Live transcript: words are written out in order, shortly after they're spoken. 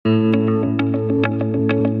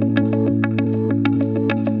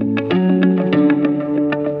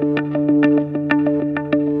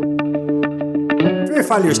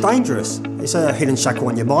failure is dangerous. It's a hidden shackle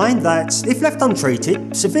on your mind that, if left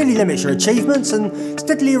untreated, severely limits your achievements and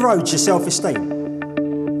steadily erodes your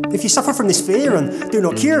self-esteem. If you suffer from this fear and do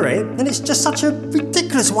not cure it, then it's just such a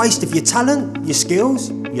ridiculous waste of your talent, your skills,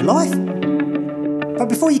 your life. But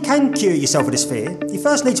before you can cure yourself of this fear, you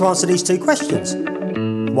first need to answer these two questions.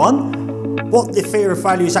 1, what the fear of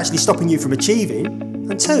failure is actually stopping you from achieving,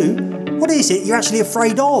 and 2, what is it you're actually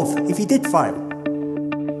afraid of if you did fail?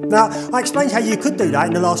 Now, I explained how you could do that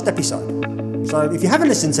in the last episode. So if you haven't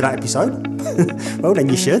listened to that episode, well then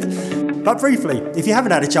you should. But briefly, if you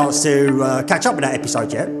haven't had a chance to catch up with that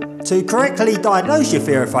episode yet, to correctly diagnose your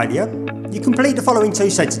fear of failure, you complete the following 2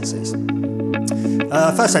 sentences.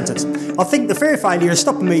 First sentence, I think the fear of failure is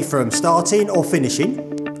stopping me from starting or finishing,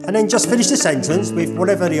 and then just finish the sentence with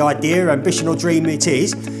whatever the idea, ambition or dream it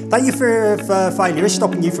is that your fear of failure is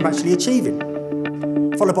stopping you from actually achieving.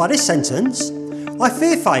 Followed by this sentence, I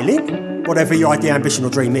fear failing, whatever your idea, ambition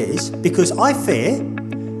or dream is, because I fear,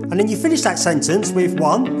 and then you finish that sentence with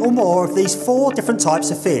one or more of these 4 different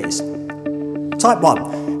types of fears. Type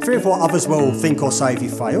 1, fear of what others will think or say if you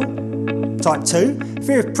fail. Type 2,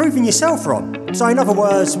 fear of proving yourself wrong. So in other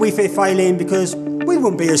words, we fear failing because we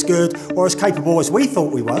wouldn't be as good or as capable as we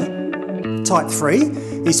thought we were. Type 3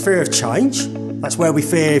 is fear of change. That's where we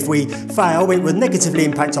fear if we fail, it would negatively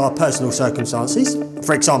impact our personal circumstances.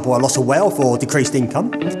 For example, a loss of wealth or decreased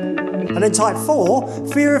income. And then type 4,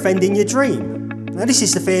 fear of ending your dream. Now this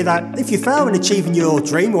is the fear that if you fail in achieving your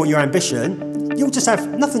dream or your ambition, you'll just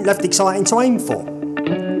have nothing left exciting to aim for.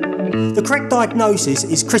 The correct diagnosis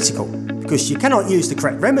is critical because you cannot use the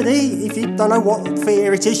correct remedy if you don't know what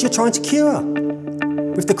fear it is you're trying to cure.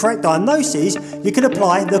 With the correct diagnosis, you can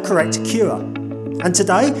apply the correct cure. And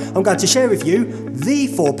today, I'm going to share with you the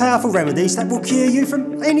 4 powerful remedies that will cure you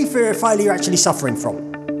from any fear of failure you're actually suffering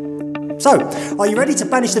from. So, are you ready to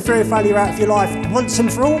banish the fear of failure out of your life once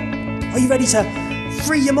and for all? Are you ready to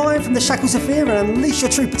free your mind from the shackles of fear and unleash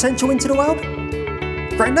your true potential into the world?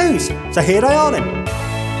 Great news! So here they are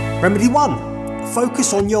then. Remedy 1,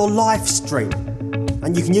 focus on your life stream.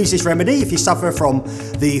 And you can use this remedy if you suffer from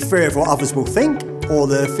the fear of what others will think, or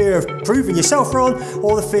the fear of proving yourself wrong,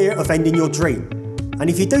 or the fear of ending your dream. And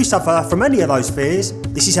if you do suffer from any of those fears,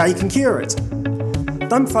 this is how you can cure it.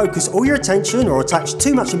 Don't focus all your attention or attach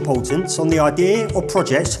too much importance on the idea or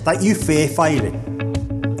project that you fear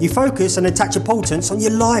failing. You focus and attach importance on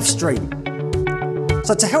your live stream.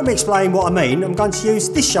 So to help me explain what I mean, I'm going to use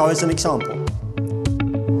this show as an example.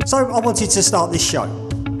 So I wanted to start this show.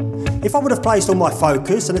 If I would have placed all my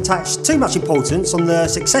focus and attached too much importance on the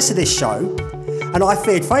success of this show, and I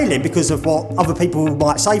feared failing because of what other people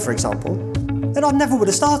might say, for example, then I never would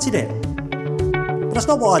have started it. But that's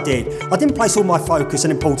not what I did. I didn't place all my focus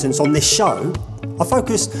and importance on this show. I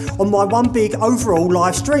focused on my one big overall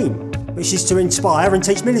live stream, which is to inspire and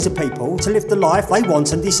teach millions of people to live the life they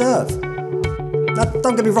want and deserve. Now,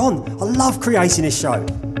 don't get me wrong, I love creating this show.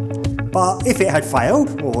 But if it had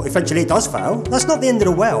failed, or eventually it does fail, that's not the end of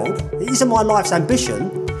the world. It isn't my life's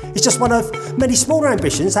ambition. It's just one of many smaller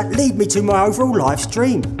ambitions that lead me to my overall life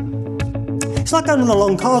stream. It's like going on a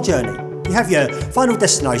long car journey. You have your final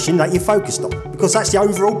destination that you're focused on, because that's the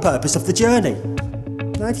overall purpose of the journey.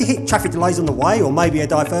 Now, if you hit traffic delays on the way, or maybe a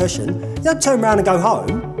diversion, you don't turn around and go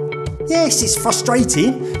home. Yes, it's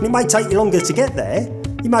frustrating, and it may take you longer to get there.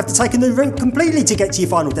 You may have to take a new route completely to get to your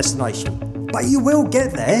final destination. But you will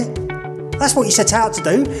get there. That's what you set out to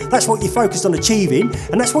do, that's what you're focused on achieving,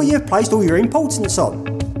 and that's what you've placed all your importance on.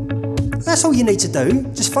 That's all you need to do,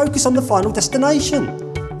 just focus on the final destination.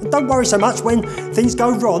 And don't worry so much when things go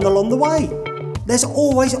wrong along the way. There's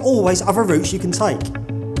always other routes you can take.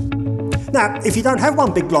 Now, if you don't have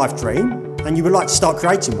one big life dream, and you would like to start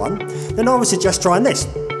creating one, then I would suggest trying this.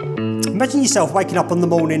 Imagine yourself waking up on the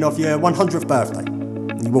morning of your 100th birthday.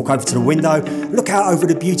 You walk over to the window, look out over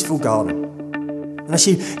the beautiful garden. And as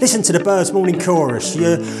you listen to the birds' morning chorus,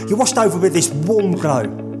 you're washed over with this warm glow.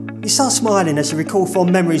 You start smiling as you recall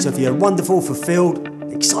fond memories of your wonderful, fulfilled,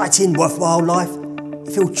 exciting, worthwhile life.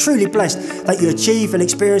 You feel truly blessed that you achieved and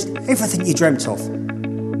experienced everything you dreamt of.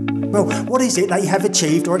 Well, what is it that you have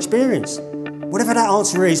achieved or experienced? Whatever that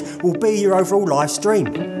answer is will be your overall life stream.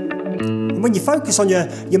 And when you focus on your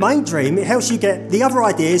main dream, it helps you get the other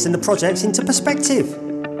ideas and the projects into perspective.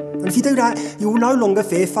 And if you do that, you will no longer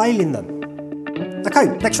fear failing them. Okay,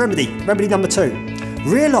 next remedy. Remedy number 2.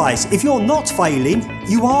 Realise if you're not failing,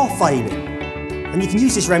 you are failing. And you can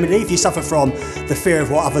use this remedy if you suffer from the fear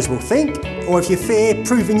of what others will think, or if you fear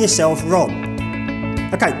proving yourself wrong.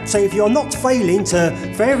 Okay, so if you're not failing to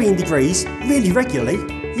varying degrees really regularly,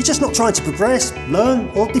 you're just not trying to progress, learn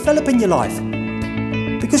or develop in your life.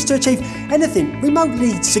 Because to achieve anything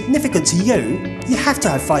remotely significant to you, you have to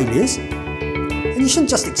have failures. And you shouldn't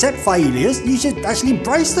just accept failures, you should actually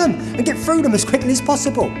embrace them and get through them as quickly as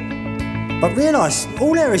possible. But realise,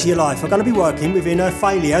 all areas of your life are going to be working within a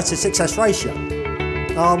failure to success ratio.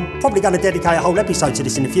 I'm probably going to dedicate a whole episode to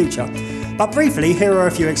this in the future, but briefly, here are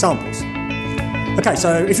a few examples. Okay,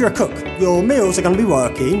 so if you're a cook, your meals are going to be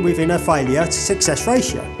working within a failure to success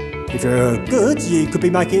ratio. If you're good, you could be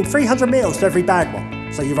making 300 meals to every bad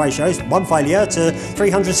one, so your ratio is 1 failure to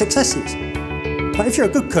 300 successes. But if you're a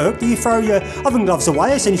good cook, do you throw your oven gloves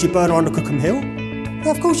away as soon as you burn on the cooking hill?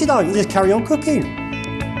 No, of course you don't, you just carry on cooking.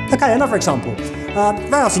 Okay, another example.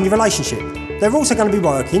 Rows in your relationship. They're also going to be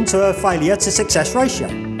working to a failure to success ratio.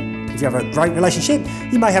 If you have a great relationship,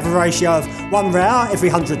 you may have a ratio of 1 row every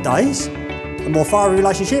 100 days. A more fiery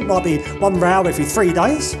relationship might be 1 row every 3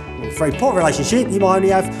 days. A very poor relationship, you might only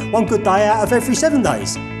have 1 good day out of every 7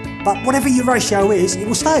 days. But whatever your ratio is, it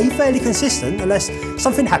will stay fairly consistent unless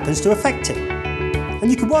something happens to affect it.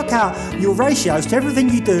 And you can work out your ratios to everything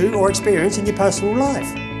you do or experience in your personal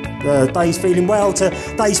life. The days feeling well to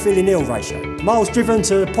days feeling ill ratio. Miles driven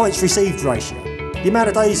to points received ratio. The amount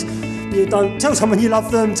of days you don't tell someone you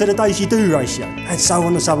love them to the days you do ratio. And so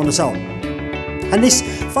on and so on and so on. And this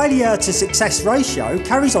failure to success ratio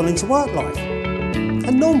carries on into work life.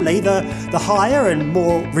 And normally the higher and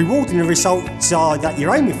more rewarding the results are that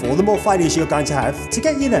you're aiming for, the more failures you're going to have to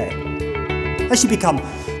get you there. As you become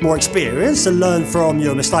more experienced and learn from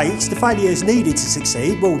your mistakes, the failures needed to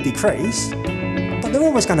succeed will decrease, but they're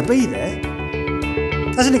always going to be there.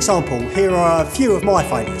 As an example, here are a few of my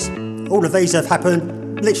failures. All of these have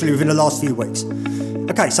happened literally within the last few weeks.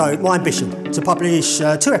 Okay, so my ambition, to publish 2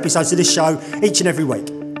 episodes of this show each and every week.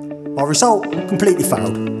 My result, completely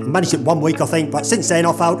failed. I managed it 1 week, I think, but since then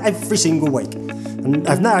I failed every single week. And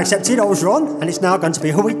I've now accepted I was wrong, and it's now going to be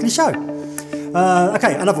a weekly show.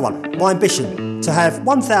 Okay, another one. My ambition, to have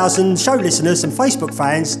 1,000 show listeners and Facebook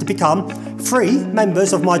fans to become free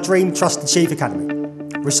members of my Dream Trust Achieve Academy.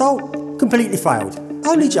 Result, completely failed.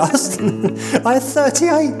 Only just. I had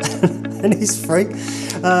 38, and it's free.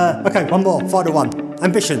 Okay, one more, final one.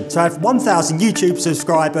 Ambition, to have 1,000 YouTube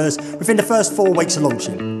subscribers within the first 4 weeks of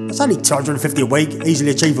launching. It's only 250 a week, easily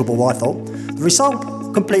achievable, I thought. The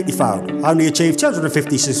result, completely failed. I only achieved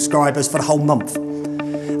 250 subscribers for the whole month.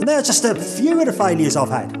 And there are just a few of the failures I've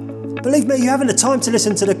had. Believe me, you haven't the time to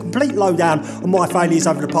listen to the complete lowdown on my failures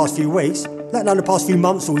over the past few weeks, let alone the past few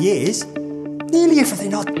months or years. Nearly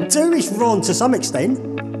everything I do is wrong to some extent.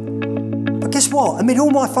 But guess what? Amid all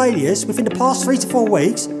my failures within the past 3 to 4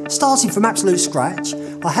 weeks, starting from absolute scratch,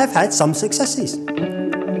 I have had some successes.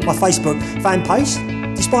 My Facebook fan page,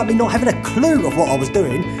 despite me not having a clue of what I was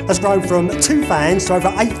doing, has grown from 2 fans to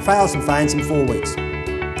over 8,000 fans in 4 weeks.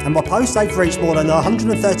 And my posts, they've reached more than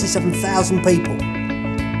 137,000 people.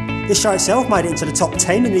 This show itself made it into the top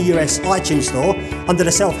 10 in the US iTunes store under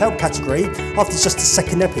the self-help category after just the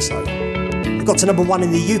 2nd episode. It got to number 1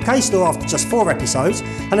 in the UK store after just 4 episodes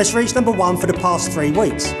and has reached number 1 for the past 3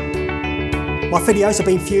 weeks. My videos have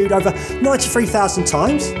been viewed over 93,000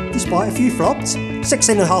 times, despite a few flops,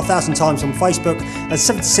 16,500 times on Facebook and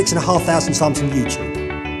 76,500 times on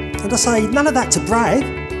YouTube. And I say none of that to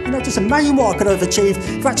brag, just imagine what I could have achieved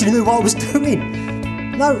if I actually knew what I was doing.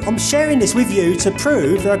 No, I'm sharing this with you to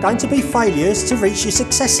prove there are going to be failures to reach your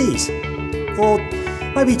successes. Or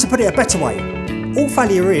maybe to put it a better way, all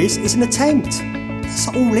failure is an attempt. That's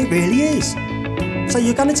all it really is. So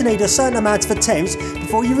you're going to need a certain amount of attempts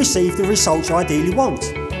before you receive the results you ideally want.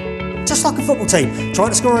 Just like a football team trying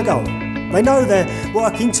to score a goal. They know they're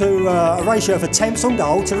working to a ratio of attempts on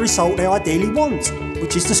goal to the result they ideally want,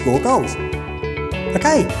 which is to score goals.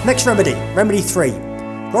 Okay, next remedy, remedy 3.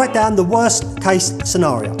 Write down the worst case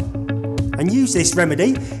scenario. And use this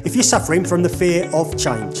remedy if you're suffering from the fear of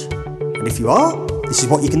change. And if you are, this is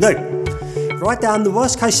what you can do. Write down the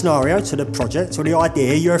worst case scenario to the project or the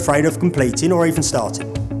idea you're afraid of completing or even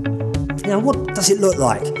starting. Now, what does it look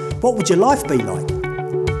like? What would your life be like?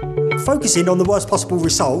 Focusing on the worst possible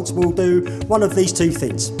results will do one of these 2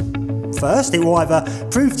 things. First, it will either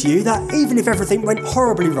prove to you that even if everything went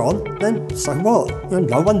horribly wrong, then so what?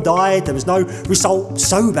 No one died, there was no result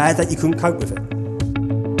so bad that you couldn't cope with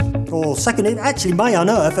it. Or second, it actually may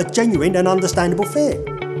unearth a genuine and understandable fear.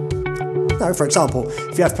 For example,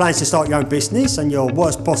 if you have plans to start your own business and your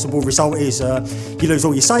worst possible result is you lose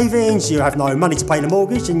all your savings, you have no money to pay the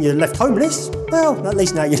mortgage and you're left homeless, well, at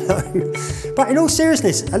least now you know. But in all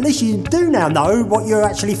seriousness, at least you do now know what you're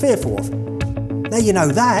actually fearful of. Now you know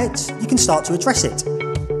that, you can start to address it.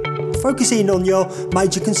 Focus in on your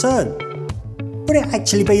major concern. Would it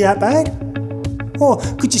actually be that bad? Or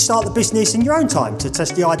could you start the business in your own time to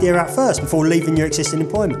test the idea out first before leaving your existing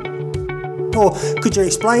employment? Or could you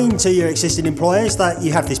explain to your existing employers that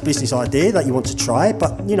you have this business idea that you want to try,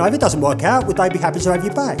 but if it doesn't work out, would they be happy to have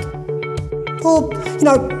you back? Or,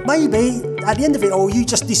 maybe at the end of it all, you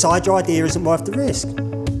just decide your idea isn't worth the risk.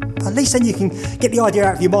 At least then you can get the idea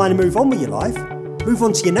out of your mind and move on with your life. Move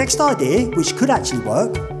on to your next idea, which could actually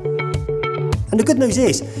work. And the good news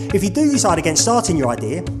is, if you do decide against starting your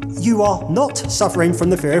idea, you are not suffering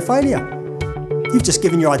from the fear of failure. You've just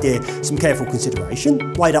given your idea some careful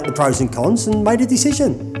consideration, weighed up the pros and cons, and made a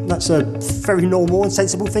decision. That's a very normal and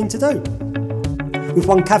sensible thing to do. With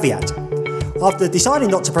one caveat. After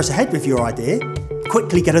deciding not to press ahead with your idea,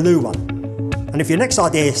 quickly get a new one. And if your next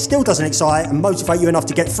idea still doesn't excite and motivate you enough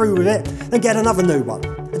to get through with it, then get another new one.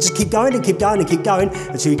 And just keep going and keep going and keep going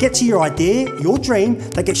until you get to your idea, your dream,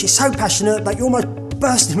 that gets you so passionate that you're almost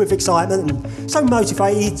bursting with excitement and so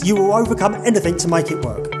motivated you will overcome anything to make it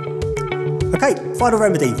work. Okay, final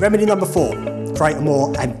remedy. Remedy number 4. Create a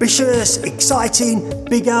more ambitious, exciting,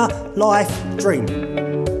 bigger life dream.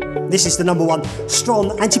 This is the number 1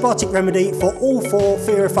 strong antibiotic remedy for all 4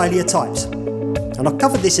 fear of failure types. And I've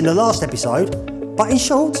covered this in the last episode, but in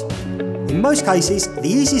short, in most cases, the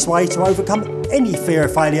easiest way to overcome any fear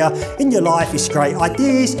of failure in your life is to create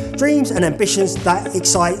ideas, dreams and ambitions that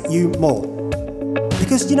excite you more.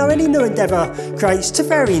 Because any new endeavour creates, to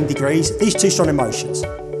varying degrees, these 2 strong emotions.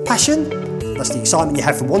 Passion, that's the excitement you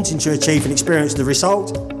have from wanting to achieve and experience the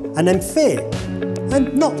result, and then fear.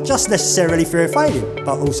 And not just necessarily fear of failing,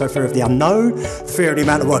 but also fear of the unknown, fear of the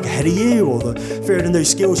amount of work ahead of you, or the fear of the new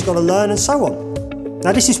skills you've got to learn, and so on.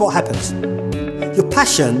 Now this is what happens. Your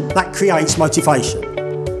passion, that creates motivation.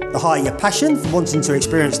 The higher your passion for wanting to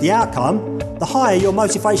experience the outcome, the higher your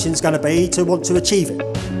motivation is going to be to want to achieve it.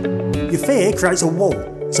 Your fear creates a wall.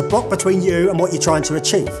 It's a block between you and what you're trying to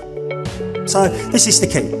achieve. So this is the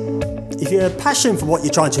key. If your passion for what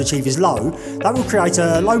you're trying to achieve is low, that will create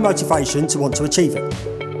a low motivation to want to achieve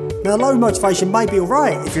it. Now low motivation may be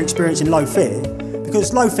alright if you're experiencing low fear,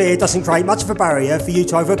 because low fear doesn't create much of a barrier for you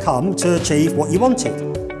to overcome to achieve what you wanted.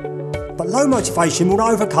 But low motivation will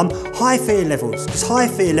not overcome high fear levels, because high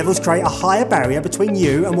fear levels create a higher barrier between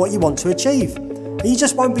you and what you want to achieve, and you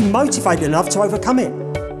just won't be motivated enough to overcome it.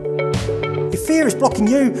 If fear is blocking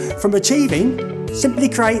you from achieving, simply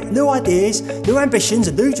create new ideas, new ambitions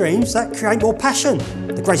and new dreams that create more passion.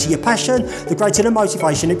 The greater your passion, the greater the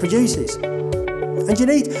motivation it produces. And you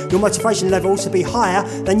need your motivation levels to be higher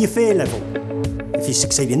than your fear level. If you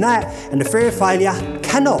succeed in that, and the fear of failure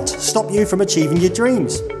cannot stop you from achieving your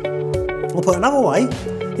dreams. Or put another way,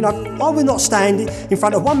 I will not stand in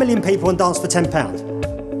front of 1 million people and dance for £10.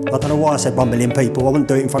 I don't know why I said 1 million people, I wouldn't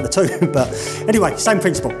do it in front of 2, but anyway, same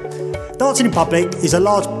principle. Dancing in public is a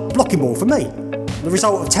large blocking wall for me. The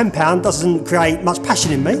result of £10 doesn't create much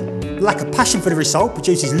passion in me. The lack of passion for the result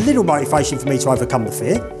produces little motivation for me to overcome the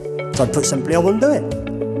fear. So put simply, I wouldn't do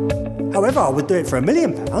it. However, I would do it for £1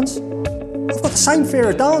 million. I've got the same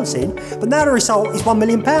fear of dancing, but now the result is £1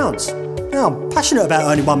 million. Now I'm passionate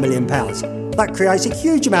about earning £1 million. That creates a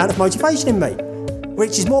huge amount of motivation in me,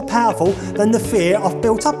 which is more powerful than the fear I've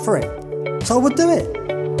built up for it. So I would do it.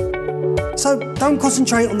 So don't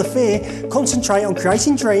concentrate on the fear, concentrate on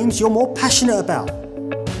creating dreams you're more passionate about.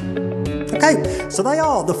 Okay, so they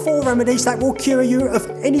are the 4 remedies that will cure you of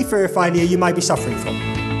any fear of failure you may be suffering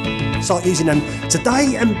from. Start using them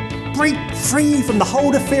today and break free from the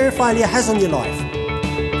hold of fear of failure has on your life.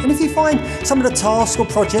 And if you find some of the tasks or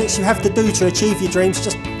projects you have to do to achieve your dreams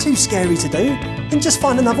just too scary to do, then just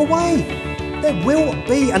find another way. There will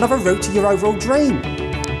be another route to your overall dream.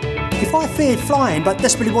 If I feared flying but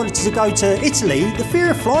desperately wanted to go to Italy, the fear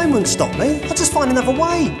of flying wouldn't stop me. I'd just find another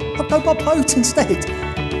way. I'd go by boat instead.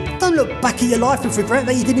 Don't look back at your life with regret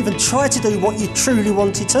that you didn't even try to do what you truly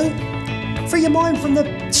wanted to. Free your mind from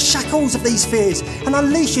the shackles of these fears and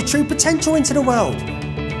unleash your true potential into the world.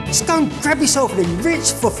 Just go and grab yourself an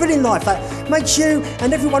enriched, fulfilling life that makes you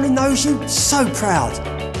and everyone who knows you so proud.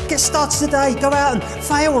 Get started today, go out and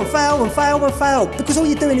fail and fail and fail and fail, because all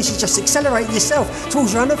you're doing is just accelerating yourself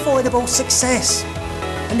towards your unavoidable success.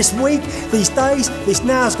 And this week, these days, this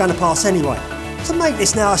now is going to pass anyway. So make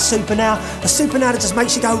this now a super now that just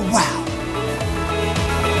makes you go wow.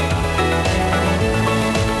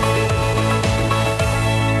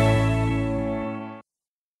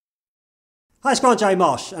 Hi, it's Grant J.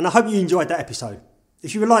 Marsh, and I hope you enjoyed that episode.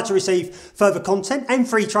 If you would like to receive further content and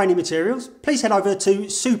free training materials, please head over to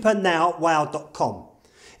supernowwow.com.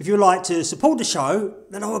 If you would like to support the show,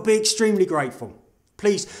 then I would be extremely grateful.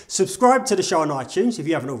 Please subscribe to the show on iTunes if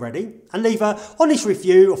you haven't already, and leave an honest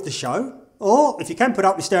review of the show. Or, if you can put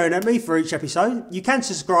up with staring at me for each episode, you can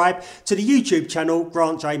subscribe to the YouTube channel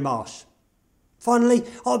Grant J. Marsh. Finally,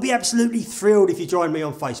 I'll be absolutely thrilled if you join me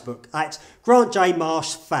on Facebook at Grant J.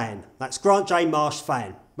 Marsh Fan. That's Grant J. Marsh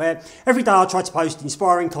Fan, where every day I try to post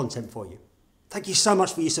inspiring content for you. Thank you so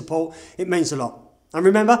much for your support, it means a lot. And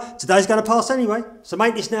remember, today's going to pass anyway, so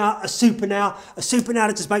make this now a super now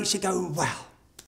that just makes you go wow.